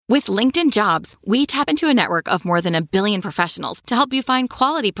With LinkedIn Jobs, we tap into a network of more than 1 billion professionals to help you find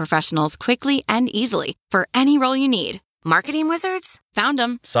quality professionals quickly and easily for any role you need. Marketing wizards? Found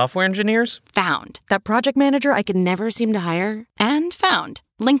them. Software engineers? Found. That project manager I could never seem to hire? And found.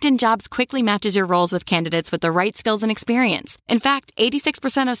 LinkedIn Jobs quickly matches your roles with candidates with the right skills and experience. In fact,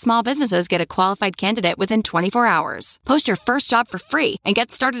 86% of small businesses get a qualified candidate within 24 hours. Post your first job for free and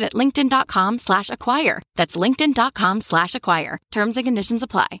get started at linkedin.com/acquire. That's linkedin.com/acquire. Terms and conditions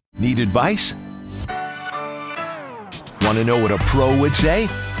apply. Need advice? Want to know what a pro would say?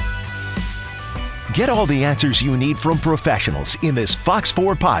 Get all the answers you need from professionals in this Fox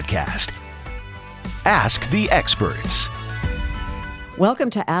 4 podcast. Ask the experts. Welcome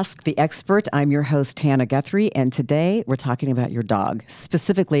to Ask the Expert. I'm your host, Hannah Guthrie, and today we're talking about your dog,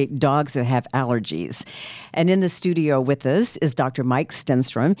 specifically dogs that have allergies. And in the studio with us is Dr. Mike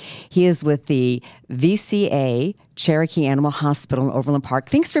Stenstrom. He is with the VCA Cherokee Animal Hospital in Overland Park.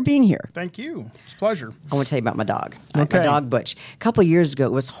 Thanks for being here. Thank you. It's a pleasure. I want to tell you about my dog. Okay. My dog, Butch. A couple of years ago,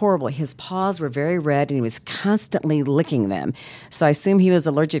 it was horrible. His paws were very red, and he was constantly licking them. So I assume he was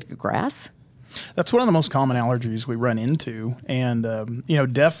allergic to grass? That's one of the most common allergies we run into, and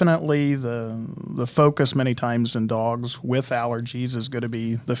definitely the focus many times in dogs with allergies is going to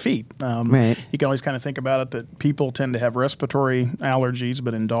be the feet. Right. You can always kind of think about it that people tend to have respiratory allergies,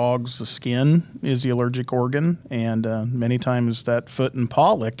 but in dogs, the skin is the allergic organ, and many times that foot and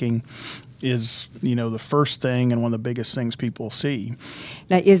paw licking is, the first thing and one of the biggest things people see.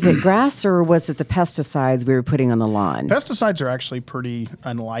 Now, is it grass or was it the pesticides we were putting on the lawn? Pesticides are actually pretty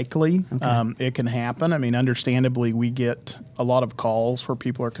unlikely. Okay. It can happen. I mean, understandably, we get a lot of calls where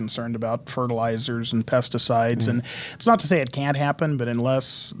people are concerned about fertilizers and pesticides. And it's not to say it can't happen, but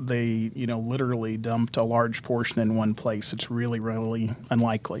unless they, literally dumped a large portion in one place, it's really, really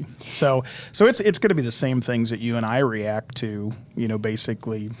unlikely. So it's going to be the same things that you and I react to,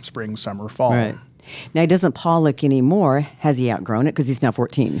 basically spring, summer, fall. Right. Now, he doesn't paw lick anymore. Has he outgrown it? Because he's now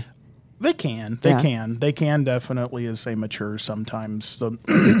 14. They can. They can definitely as they mature. Sometimes the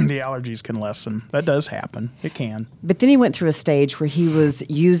allergies can lessen. That does happen. It can. But then he went through a stage where he was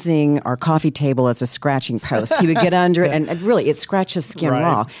using our coffee table as a scratching post. He would get under it, and really, it scratched his skin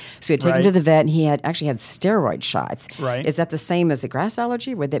raw. So we had taken him to the vet, and he had actually had steroid shots. Right. Is that the same as a grass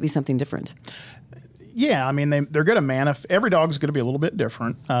allergy, or would that be something different? Yeah, I mean, they're going to every dog's going to be a little bit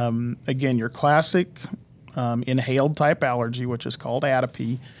different. Again, your classic inhaled type allergy, which is called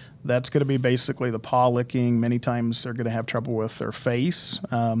atopy, that's going to be basically the paw licking. Many times they're going to have trouble with their face.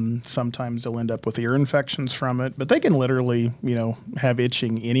 Sometimes they'll end up with ear infections from it, but they can literally, have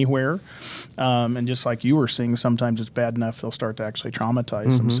itching anywhere. And just like you were seeing, sometimes it's bad enough they'll start to actually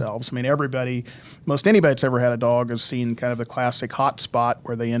traumatize themselves. I mean, most anybody that's ever had a dog has seen kind of the classic hot spot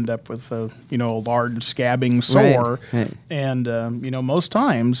where they end up with a large scabbing sore. Right. And, most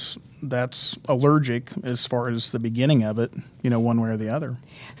times that's allergic as far as the beginning of it, one way or the other.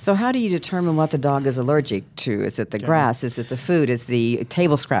 So how do you determine what the dog is allergic to? Is it the grass? Is it the food? Is it the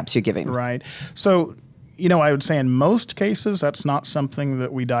table scraps you're giving? Right. So, I would say in most cases, that's not something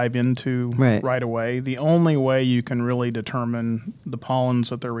that we dive into right away. The only way you can really determine the pollens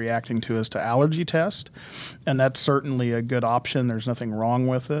that they're reacting to is to allergy test. And that's certainly a good option. There's nothing wrong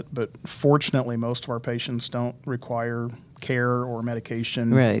with it. But fortunately, most of our patients don't require care or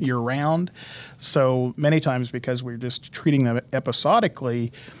medication year-round. So many times, because we're just treating them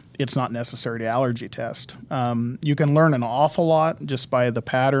episodically, it's not necessary to allergy test. You can learn an awful lot just by the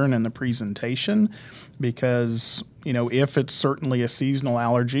pattern and the presentation because, if it's certainly a seasonal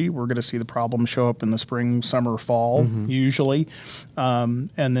allergy, we're going to see the problem show up in the spring, summer, fall, usually. And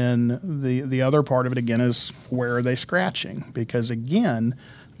then the other part of it, again, is where are they scratching? Because, again,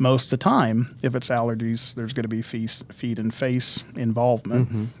 most of the time, if it's allergies, there's going to be feet and face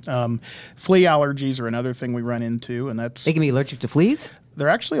involvement. Flea allergies are another thing we run into, and that's... They can be allergic to fleas? They're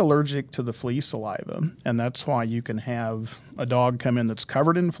actually allergic to the flea saliva, and that's why you can have a dog come in that's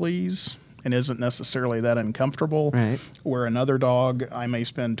covered in fleas and isn't necessarily that uncomfortable, where another dog, I may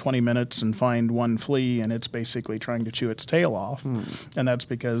spend 20 minutes and find one flea, and it's basically trying to chew its tail off, and that's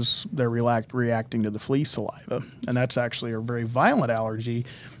because they're reacting to the flea saliva, and that's actually a very violent allergy.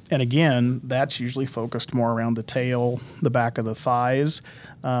 And again, that's usually focused more around the tail, the back of the thighs.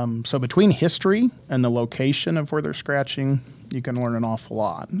 So between history and the location of where they're scratching, you can learn an awful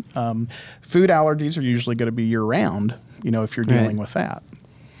lot. Food allergies are usually going to be year-round, if you're dealing with that.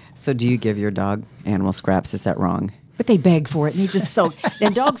 So do you give your dog animal scraps? Is that wrong? But they beg for it, and they just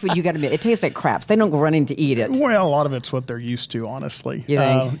and dog food, you got to admit, it tastes like crap. So they don't go running to eat it. Well, a lot of it's what they're used to, honestly. You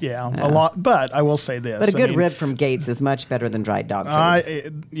think? A lot. But I will say this. But a good rib from Gates is much better than dried dog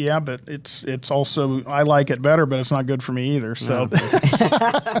food. Yeah, but it's also, I like it better, but it's not good for me either. So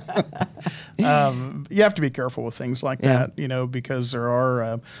you have to be careful with things like that, because there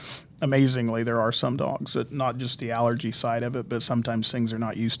are... amazingly, there are some dogs that not just the allergy side of it, but sometimes things they're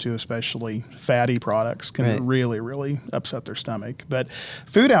not used to, especially fatty products, can really, really upset their stomach. But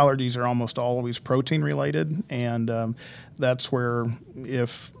food allergies are almost always protein related, and that's where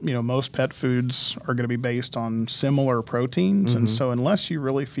if most pet foods are going to be based on similar proteins, and so unless you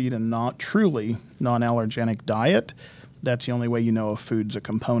really feed a not truly non-allergenic diet, that's the only way you know if food's a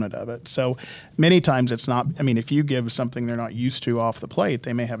component of it. So many times it's not, if you give something they're not used to off the plate,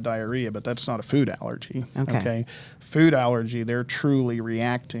 they may have diarrhea, but that's not a food allergy. Okay. Food allergy, they're truly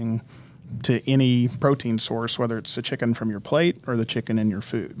reacting to any protein source, whether it's the chicken from your plate or the chicken in your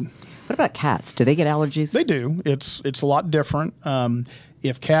food. What about cats? Do they get allergies? They do. It's a lot different.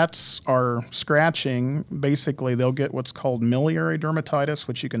 If cats are scratching, basically they'll get what's called miliary dermatitis,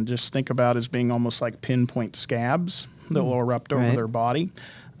 which you can just think about as being almost like pinpoint scabs that will erupt over their body.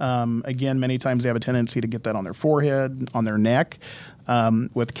 Again, many times they have a tendency to get that on their forehead, on their neck.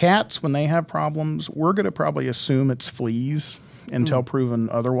 With cats, when they have problems, we're going to probably assume it's fleas until proven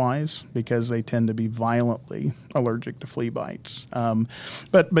otherwise, because they tend to be violently allergic to flea bites.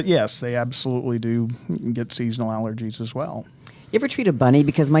 But yes, they absolutely do get seasonal allergies as well. You ever treat a bunny?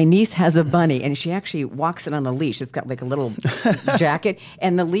 Because my niece has a bunny, and she actually walks it on a leash. It's got like a little jacket,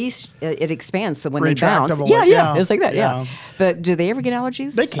 and the leash, it expands, so when they bounce... Yeah, it's like that, yeah. But do they ever get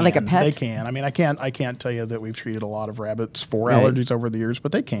allergies? They can. Like a pet? They can. I can't tell you that we've treated a lot of rabbits for allergies over the years,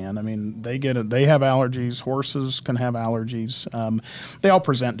 but they can. They have allergies. Horses can have allergies. They all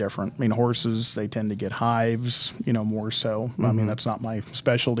present different. Horses, they tend to get hives, more so. That's not my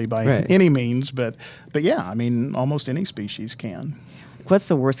specialty by any means, but yeah, almost any species can. What's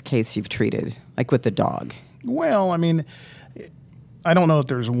the worst case you've treated, like with the dog? Well, I don't know if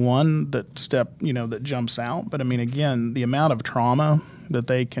there's one that jumps out, but again, the amount of trauma that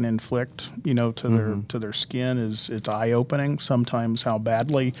they can inflict, to their skin it's eye-opening. Sometimes how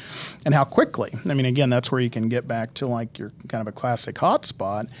badly and how quickly. Again, that's where you can get back to like your kind of a classic hot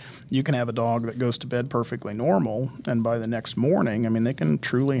spot. You can have a dog that goes to bed perfectly normal, and by the next morning, they can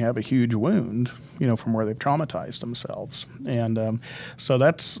truly have a huge wound, from where they've traumatized themselves. And so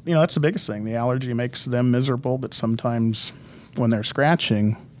that's the biggest thing. The allergy makes them miserable, but sometimes when they're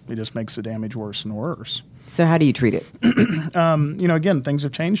scratching, it just makes the damage worse and worse. So how do you treat it? Again, things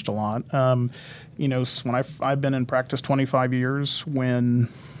have changed a lot. When I've been in practice 25 years, when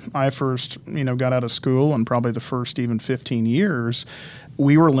I first, got out of school, and probably the first even 15 years,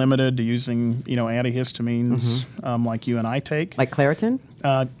 we were limited to using, antihistamines like you and I take. Like Claritin?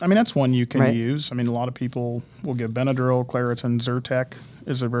 That's one you can use. A lot of people will give Benadryl, Claritin, Zyrtec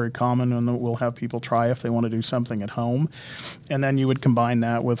is a very common one that we'll have people try if they want to do something at home. And then you would combine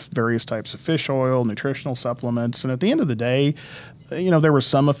that with various types of fish oil, nutritional supplements. And at the end of the day, there was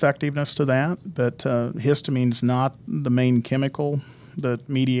some effectiveness to that, but histamine's not the main chemical that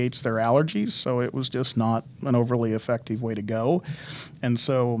mediates their allergies, so it was just not an overly effective way to go. And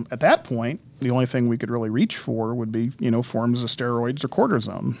so at that point, the only thing we could really reach for would be, forms of steroids or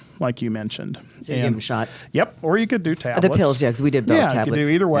cortisone, like you mentioned. So you give them shots? Yep, or you could do tablets. The pills, because we did both tablets. Yeah, you could do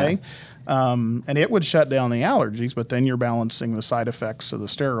either way. And it would shut down the allergies, but then you're balancing the side effects of the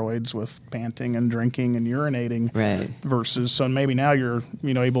steroids with panting and drinking and urinating versus, so maybe now you're,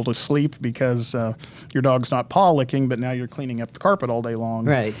 able to sleep because your dog's not paw licking, but now you're cleaning up the carpet all day long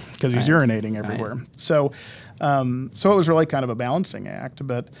because he's urinating everywhere. So it was really kind of a balancing act,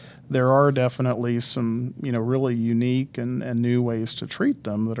 but there are definitely some, really unique and new ways to treat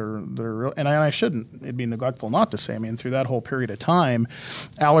them that are real. And I shouldn't, it'd be neglectful not to say, through that whole period of time,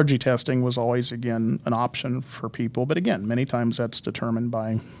 allergy testing was always, again, an option for people. But again, many times that's determined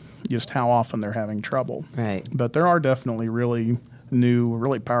by just how often they're having trouble. Right. But there are definitely really new,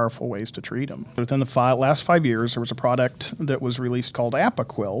 really powerful ways to treat them. Within the last 5 years, there was a product that was released called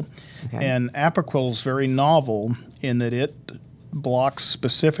Apoquel. And Apoquel is very novel in that it blocks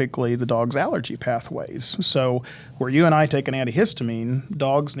specifically the dog's allergy pathways. So where you and I take an antihistamine,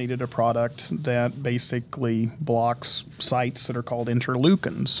 dogs needed a product that basically blocks sites that are called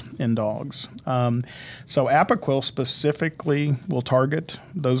interleukins in dogs. So Apoquel specifically will target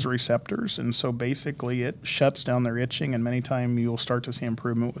those receptors, and so basically it shuts down their itching, and many times you'll start to see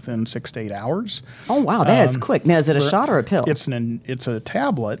improvement within 6 to 8 hours. Oh, wow, that is quick. Now, is it a shot or a pill? It's a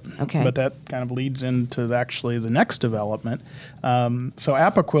tablet, but that kind of leads into actually the next development. So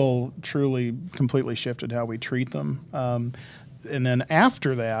Apoquel truly completely shifted how we treat them. And then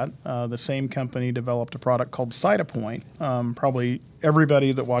after that, the same company developed a product called Cytopoint. Probably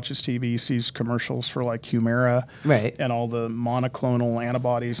everybody that watches TV sees commercials for like Humira and all the monoclonal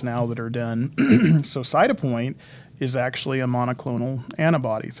antibodies now that are done. So Cytopoint is actually a monoclonal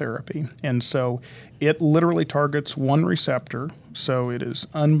antibody therapy. And so it literally targets one receptor. So it is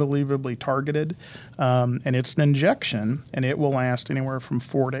unbelievably targeted. And it's an injection, and it will last anywhere from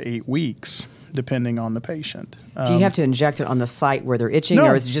 4 to 8 weeks, depending on the patient. Do you have to inject it on the site where they're itching,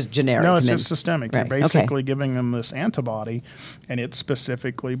 or is it just generic? No, it's just systemic. You're basically giving them this antibody, and it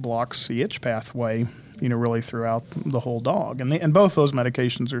specifically blocks the itch pathway, really throughout the whole dog. And both those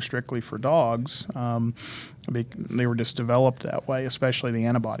medications are strictly for dogs. They were just developed that way, especially the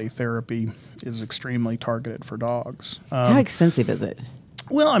antibody therapy is extremely targeted for dogs. How expensive is it?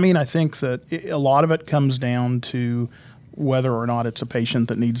 Well, I think that a lot of it comes down to whether or not it's a patient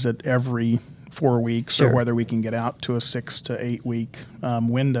that needs it every 4 weeks, or whether we can get out to a 6 to 8 week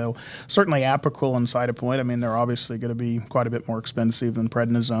window. Certainly Apoquel and Cytopoint, they're obviously going to be quite a bit more expensive than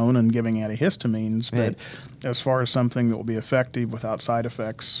prednisone and giving antihistamines, but as far as something that will be effective without side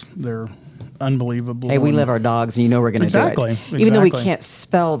effects, they're unbelievable. Hey, we love our dogs, and we're going to do it. Even though we can't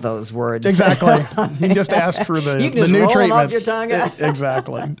spell those words. Exactly. You can just ask for the new treatments. Roll off your tongue.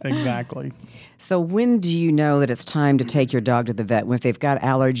 Exactly. So when do you know that it's time to take your dog to the vet? If they've got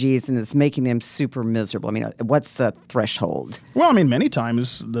allergies and it's making them super miserable? What's the threshold? Well, many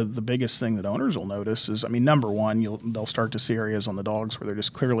times the biggest thing that owners will notice is, number one, they'll start to see areas on the dogs where they're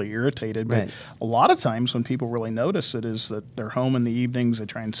just clearly irritated. But a lot of times when people really notice it is that they're home in the evenings, they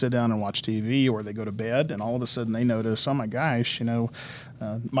try and sit down and watch TV, or they go to bed, and all of a sudden they notice, oh my gosh,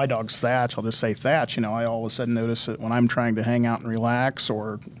 my dog's Thatch. I'll just say Thatch. I all of a sudden notice that when I'm trying to hang out and relax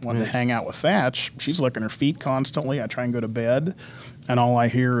or want to hang out with Thatch, she's licking her feet constantly. I try and go to bed, and all I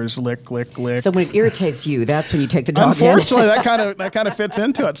hear is lick, lick, lick. So when it irritates you, that's when you take the dog Unfortunately, that kind of fits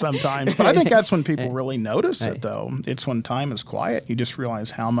into it sometimes. But I think that's when people really notice it, though. It's when time is quiet. You just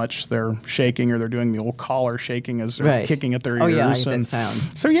realize how much they're shaking, or they're doing the old collar shaking as they're kicking at their ears. Oh, yeah, I hear that sound.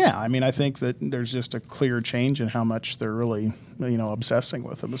 So, I think that there's just a clear change in how much they're really, obsessing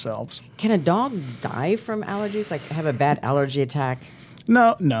with themselves. Can a dog die from allergies, like have a bad allergy attack?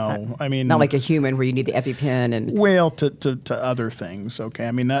 No. Not like a human where you need the EpiPen and. Well, to other things, okay.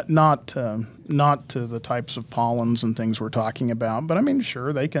 Not to the types of pollens and things we're talking about, but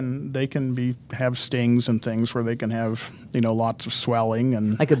sure they can have stings and things where they can have lots of swelling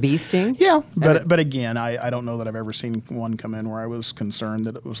and like a bee sting. Yeah, but again, I don't know that I've ever seen one come in where I was concerned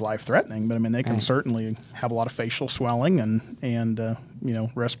that it was life threatening. But they can certainly have a lot of facial swelling and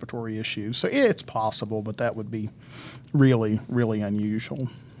respiratory issues. So it's possible, but that would be really, really unusual.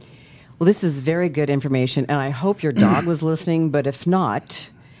 Well, this is very good information, and I hope your dog was listening, but if not,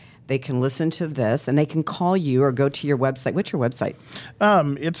 they can listen to this, and they can call you or go to your website. What's your website?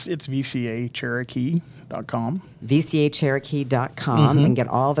 It's VCACherokee.com. VCACherokee.com, and get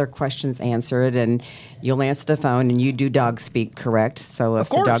all their questions answered, and you'll answer the phone, and you do dog speak, correct? So if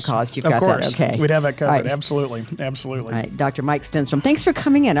the dog calls, you've got that. Okay. We'd have that covered. Right. Absolutely. All right. Dr. Mike Stenstrom, thanks for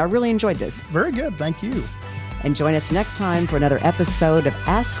coming in. I really enjoyed this. Very good. Thank you. And join us next time for another episode of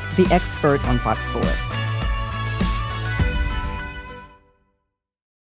Ask the Expert on Fox 4.